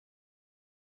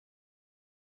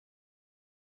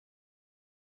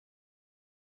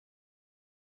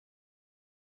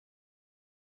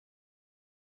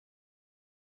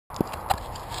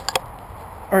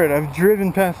Alright, I've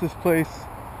driven past this place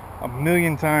a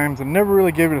million times and never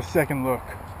really gave it a second look.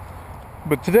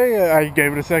 But today I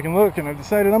gave it a second look and I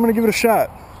decided I'm going to give it a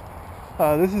shot.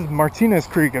 This is Martinez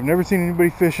Creek. I've never seen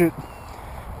anybody fish it.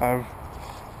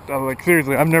 Like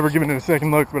seriously, I've never given it a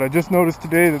second look, but I just noticed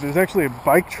today that there's actually a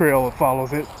bike trail that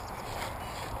follows it.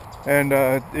 And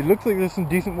it looks like there's some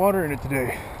decent water in it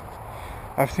today.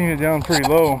 I've seen it down pretty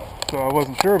low, so I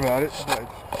wasn't sure about it, but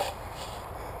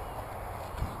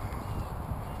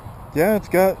yeah,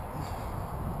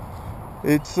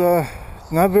 it's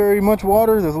not very much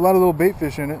water. There's a lot of little bait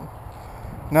fish in it.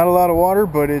 Not a lot of water,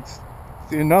 but it's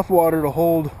enough water to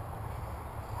hold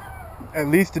at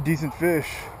least a decent fish.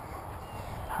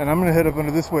 And I'm gonna head up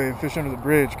under this way and fish under the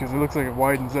bridge because it looks like it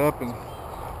widens up and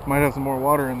might have some more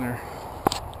water in there.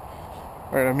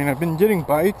 Alright, I mean, I've been getting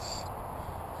bites,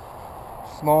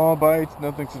 small bites,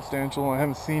 nothing substantial. I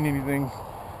haven't seen anything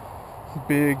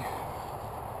big,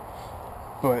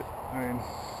 but I mean,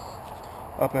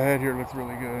 up ahead here looks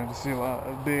really good. I just see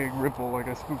a big ripple, like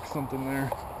I spooked something there.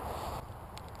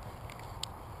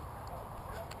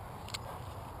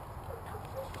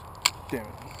 Damn it.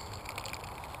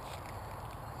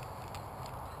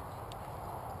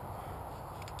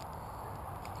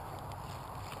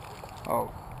 Oh,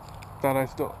 thought I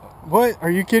still... What? Are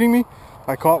you kidding me?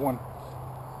 I caught one.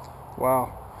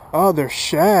 Wow. Oh, they're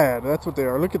shad. That's what they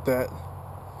are. Look at that.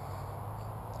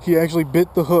 He actually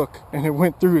bit the hook and it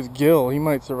went through his gill. He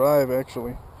might survive,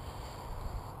 actually.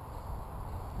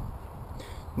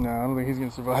 No, I don't think he's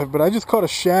gonna survive. But I just caught a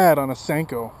shad on a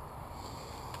Senko.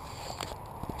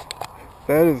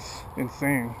 That is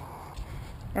insane.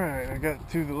 Alright, I got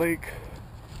to the lake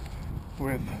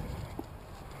with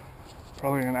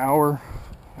probably an hour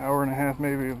and a half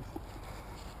maybe of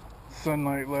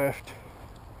sunlight left.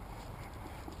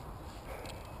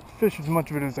 Fish as much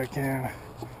of it as I can.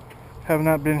 Have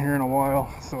not been here in a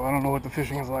while, so I don't know what the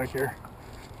fishing is like here.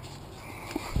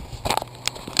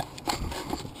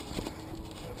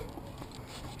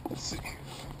 Let's see.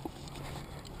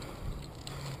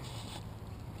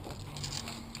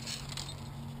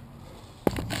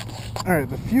 Alright,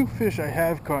 the few fish I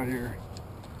have caught here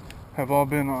have all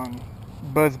been on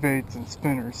buzz baits and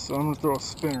spinners, so I'm going to throw a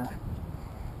spinner.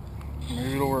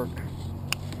 Maybe it'll work.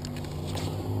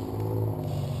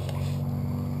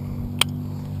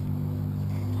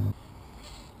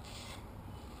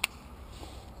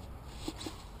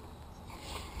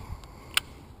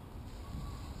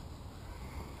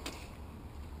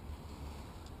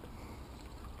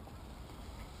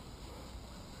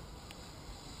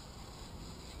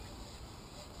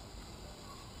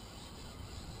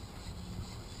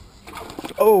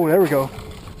 Oh, there we go.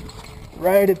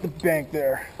 Right at the bank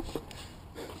there.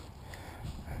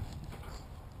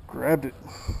 Grabbed it.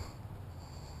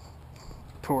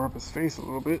 Tore up his face a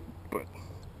little bit, but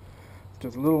it's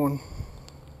just a little one.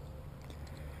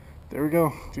 There we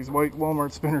go. These white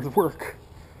Walmart spinners work.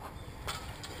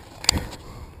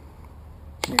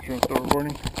 Make sure I'm still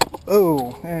recording.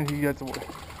 Oh, and he got away.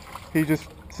 He just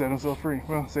set himself free.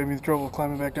 Well, saved me the trouble of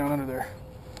climbing back down under there.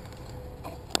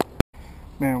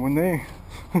 Man, when they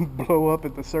blow up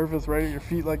at the surface right at your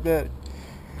feet like that, it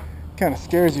kind of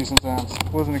scares you sometimes.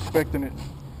 Wasn't expecting it.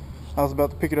 I was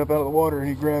about to pick it up out of the water and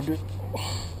he grabbed it.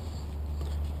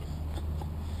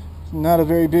 Not a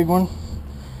very big one,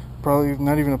 probably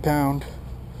not even a pound,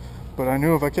 but I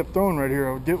knew if I kept throwing right here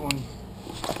I would get one.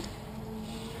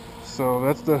 So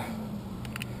that's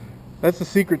the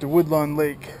secret to Woodlawn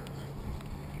Lake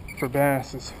for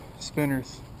bass, is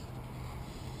spinners.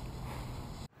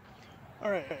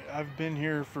 Alright, I've been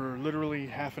here for literally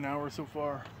half an hour so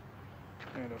far,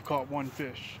 and I've caught one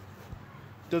fish.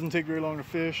 Doesn't take very long to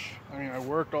fish. I mean, I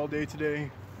worked all day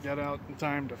today, got out in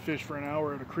time to fish for an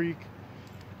hour at a creek,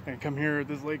 and come here at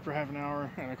this lake for half an hour,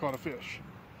 and I caught a fish.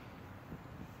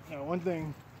 Now, one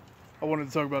thing I wanted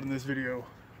to talk about in this video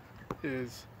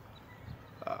is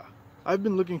I've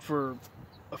been looking for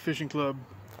a fishing club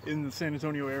in the San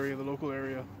Antonio area, the local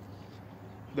area,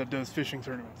 that does fishing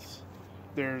tournaments.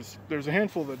 There's a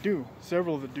handful that do,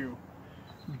 several that do,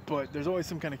 but there's always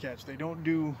some kind of catch. They don't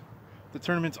do, the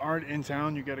tournaments aren't in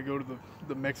town. You got to go to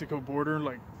the Mexico border,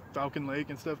 like Falcon Lake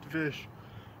and stuff, to fish,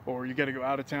 or you got to go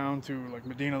out of town to like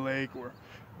Medina Lake or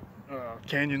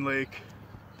Canyon Lake.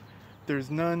 There's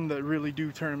none that really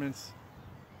do tournaments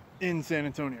in San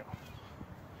Antonio,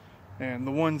 and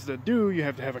the ones that do, you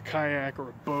have to have a kayak or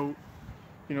a boat.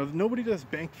 You know, nobody does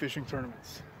bank fishing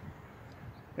tournaments,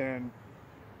 and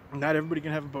not everybody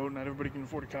can have a boat, not everybody can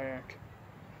afford a kayak.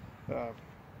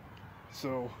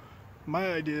 So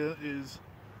my idea is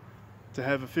to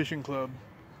have a fishing club,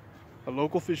 a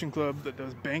local fishing club that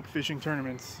does bank fishing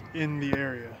tournaments in the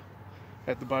area.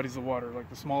 at the bodies of water, like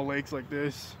the small lakes like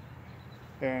this.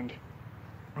 And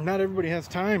not everybody has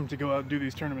time to go out and do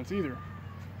these tournaments either.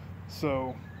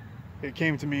 So it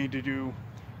came to me to do,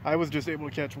 I was just able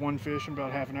to catch one fish in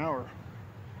about half an hour.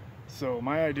 So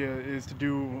my idea is to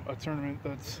do a tournament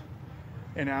that's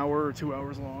an hour or 2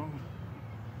 hours long,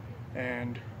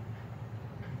 and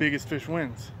biggest fish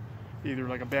wins. Either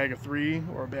like a bag of 3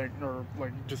 or a bag, or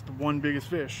like just the one biggest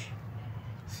fish.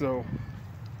 So,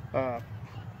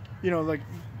 you know, like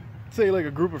say like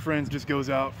a group of friends just goes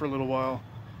out for a little while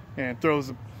and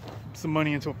throws some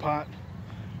money into a pot.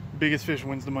 Biggest fish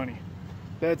wins the money.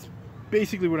 That's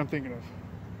basically what I'm thinking of.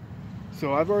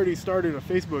 So I've already started a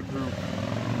Facebook group.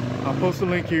 I'll post a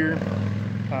link here.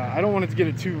 I don't want it to get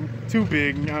it too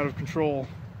big and out of control,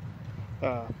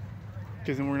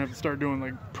 because then we're gonna have to start doing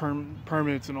like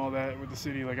permits and all that with the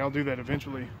city. Like I'll do that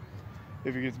eventually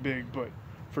if it gets big, but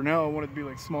for now I want it to be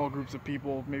like small groups of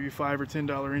people, maybe $5 or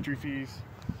 $10 entry fees.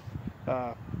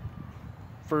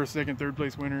 First, second, third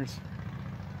place winners.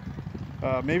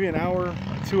 Maybe an hour,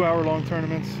 2 hour long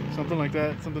tournaments, something like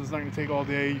that. Something that's not gonna take all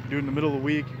day. You can do it in the middle of the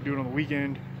week, you can do it on the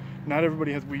weekend. Not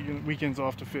everybody has weekends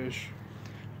off to fish.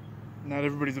 Not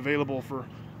everybody's available for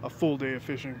a full day of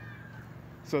fishing.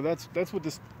 So that's what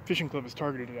this fishing club is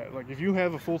targeted at. Like if you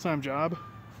have a full-time job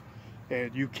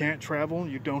and you can't travel,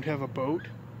 you don't have a boat,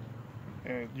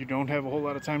 and you don't have a whole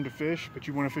lot of time to fish, but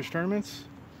you want to fish tournaments,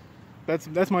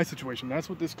 that's my situation. That's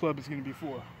what this club is going to be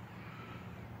for.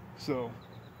 So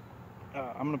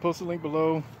I'm going to post a link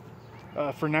below.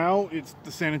 For now, it's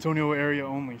the San Antonio area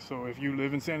only. So if you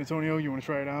live in San Antonio, you want to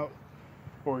try it out,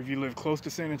 or if you live close to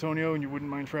San Antonio and you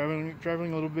wouldn't mind traveling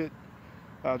a little bit,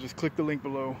 just click the link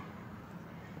below,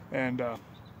 and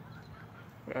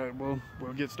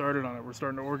we'll get started on it. We're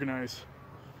starting to organize.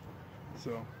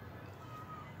 So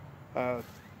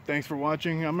thanks for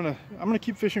watching. I'm gonna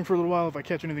keep fishing for a little while. If I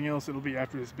catch anything else, it'll be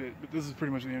after this bit, but this is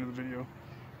pretty much the end of the video.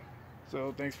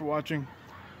 So thanks for watching.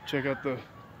 Check out the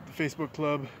Facebook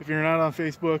club. If you're not on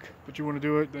Facebook but you want to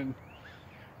do it, then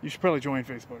you should probably join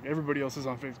Facebook. Everybody else is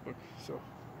on Facebook. So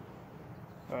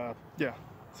yeah,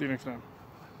 see you next time.